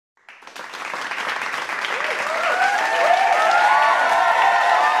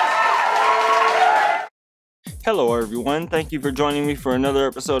Hello everyone, thank you for joining me for another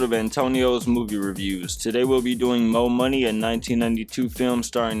episode of Antonio's Movie Reviews. Today we'll be doing Mo Money, a 1992 film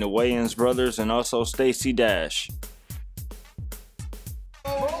starring the Wayans brothers and also Stacey Dash.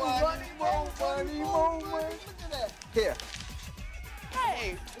 Here.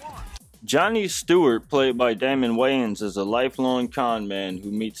 Johnny Stewart, played by Damon Wayans, is a lifelong con man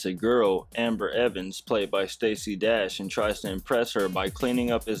who meets a girl, Amber Evans, played by Stacey Dash, and tries to impress her by cleaning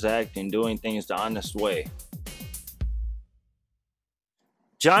up his act and doing things the honest way.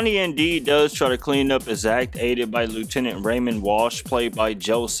 Johnny indeed does try to clean up his act, aided by Lieutenant Raymond Walsh, played by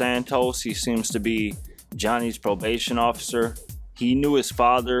Joe Santos. He seems to be Johnny's probation officer. He knew his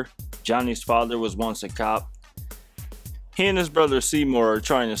father. Johnny's father was once a cop. He and his brother Seymour are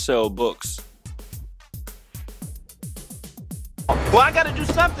trying to sell books. Well, I gotta do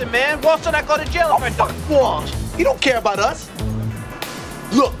something, man. Walsh said I go to jail if I don't. Fuck Walsh. He don't care about us.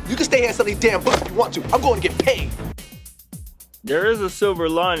 Look, you can stay here and sell these damn books if you want to. I'm going to get paid. There is a silver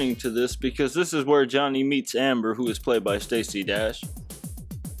lining to this because this is where Johnny meets Amber, who is played by Stacey Dash.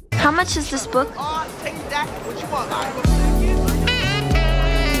 How much is this book? Take that. What you want?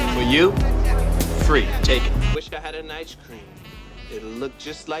 For you, free. Take it. Wish I had an ice cream. It'll look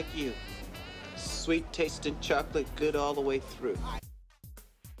just like you. Sweet tasting chocolate, good all the way through.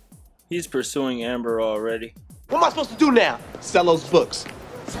 He's pursuing Amber already. What am I supposed to do now? Sell those books.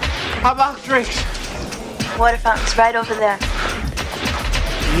 How about drinks? Water fountain's right over there.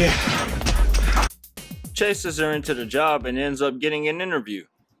 Yeah. Chases her into the job and ends up getting an interview.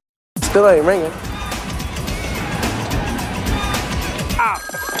 Still ain't ringing.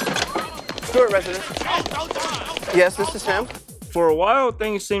 Stewart resident. Yes, this is him. For a while,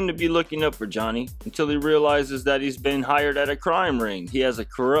 things seem to be looking up for Johnny until he realizes that he's been hired at a crime ring. He has a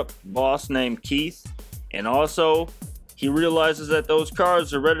corrupt boss named Keith, and also he realizes that those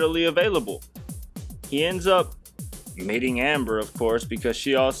cars are readily available. He ends up meeting Amber, of course, because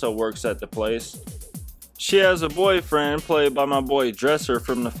she also works at the place. She has a boyfriend played by my boy Dresser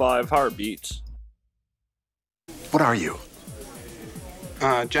from the 5 Heartbeats. What are you?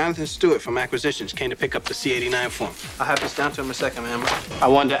 Jonathan Stewart from Acquisitions came to pick up the C-89 form. I'll have this down to him in a second, Amber. I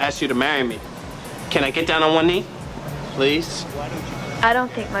wanted to ask you to marry me. Can I get down on one knee? Please? I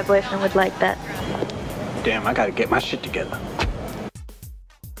don't think my boyfriend would like that. Damn, I gotta get my shit together.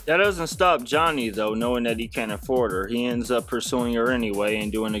 That doesn't stop Johnny, though, knowing that he can't afford her. He ends up pursuing her anyway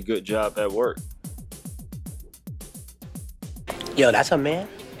and doing a good job at work. Yo, that's a man?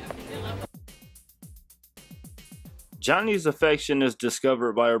 Johnny's affection is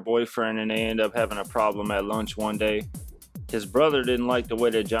discovered by her boyfriend and they end up having a problem at lunch one day. His brother didn't like the way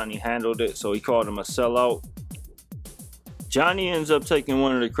that Johnny handled it, so he called him a sellout. Johnny ends up taking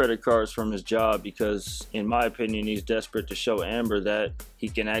one of the credit cards from his job because, in my opinion, he's desperate to show Amber that he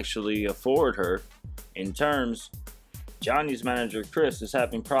can actually afford her. In terms, Johnny's manager Chris is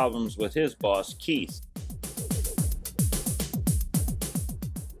having problems with his boss Keith.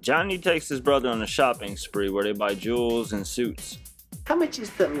 Johnny takes his brother on a shopping spree where they buy jewels and suits. How much is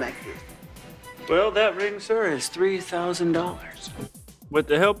something like this? Well, that ring, sir, is $3,000. With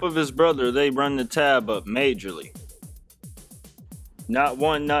the help of his brother, they run the tab up majorly. Not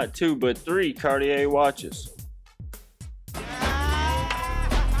one, not two, but 3 Cartier watches.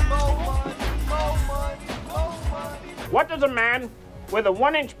 What does a man with a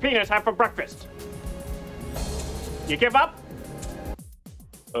 1-inch penis have for breakfast? You give up?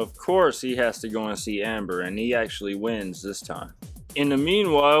 Of course he has to go and see Amber, and he actually wins this time. In the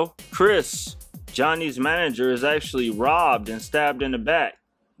meanwhile, Chris, Johnny's manager, is actually robbed and stabbed in the back.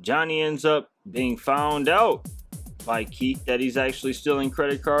 Johnny ends up being found out by Keith that he's actually stealing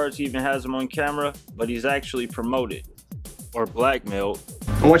credit cards. He even has them on camera, but he's actually promoted or blackmailed.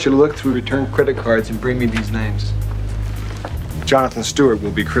 I want you to look through returned credit cards and bring me these names. Jonathan Stewart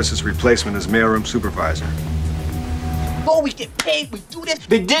will be Chris's replacement as mailroom supervisor. Oh, we get paid, we do this.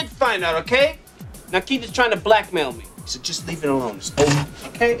 They did find out, okay? Now Keith is trying to blackmail me. So just leave it alone. It's over,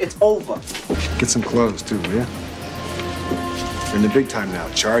 okay? It's over. Get some clothes too, will you? We're in the big time now.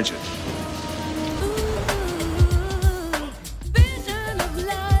 Charge it.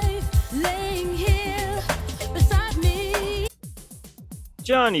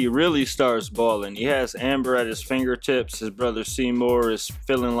 Johnny really starts balling. He has Amber at his fingertips. His brother Seymour is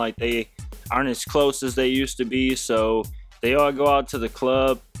feeling like they aren't as close as they used to be, so they all go out to the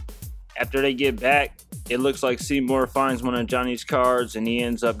club. After they get back, it looks like Seymour finds one of Johnny's cards and he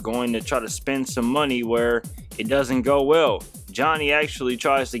ends up going to try to spend some money where it doesn't go well. Johnny actually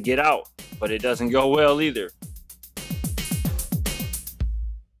tries to get out, but it doesn't go well either.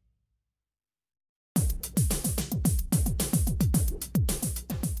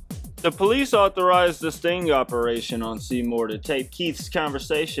 The police authorized the sting operation on Seymour to tape Keith's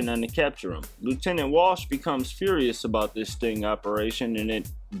conversation and to capture him. Lieutenant Walsh becomes furious about this sting operation and it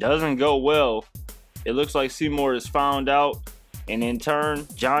doesn't go well. It looks like Seymour is found out, and in turn,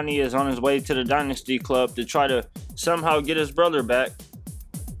 Johnny is on his way to the Dynasty Club to try to somehow get his brother back.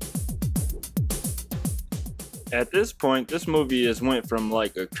 At this point, this movie has went from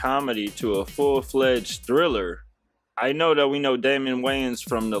like a comedy to a full-fledged thriller. I know that we know Damon Wayans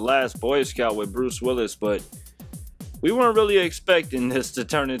from The Last Boy Scout with Bruce Willis, but we weren't really expecting this to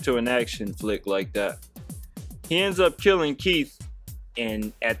turn into an action flick like that. He ends up killing Keith,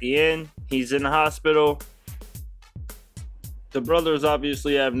 and at the end, he's in the hospital. The brothers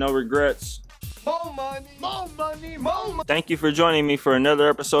obviously have no regrets. More money, more money, more money. Thank you for joining me for another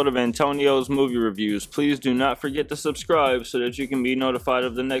episode of Antonio's Movie Reviews. Please do not forget to subscribe so that you can be notified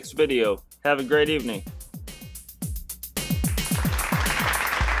of the next video. Have a great evening.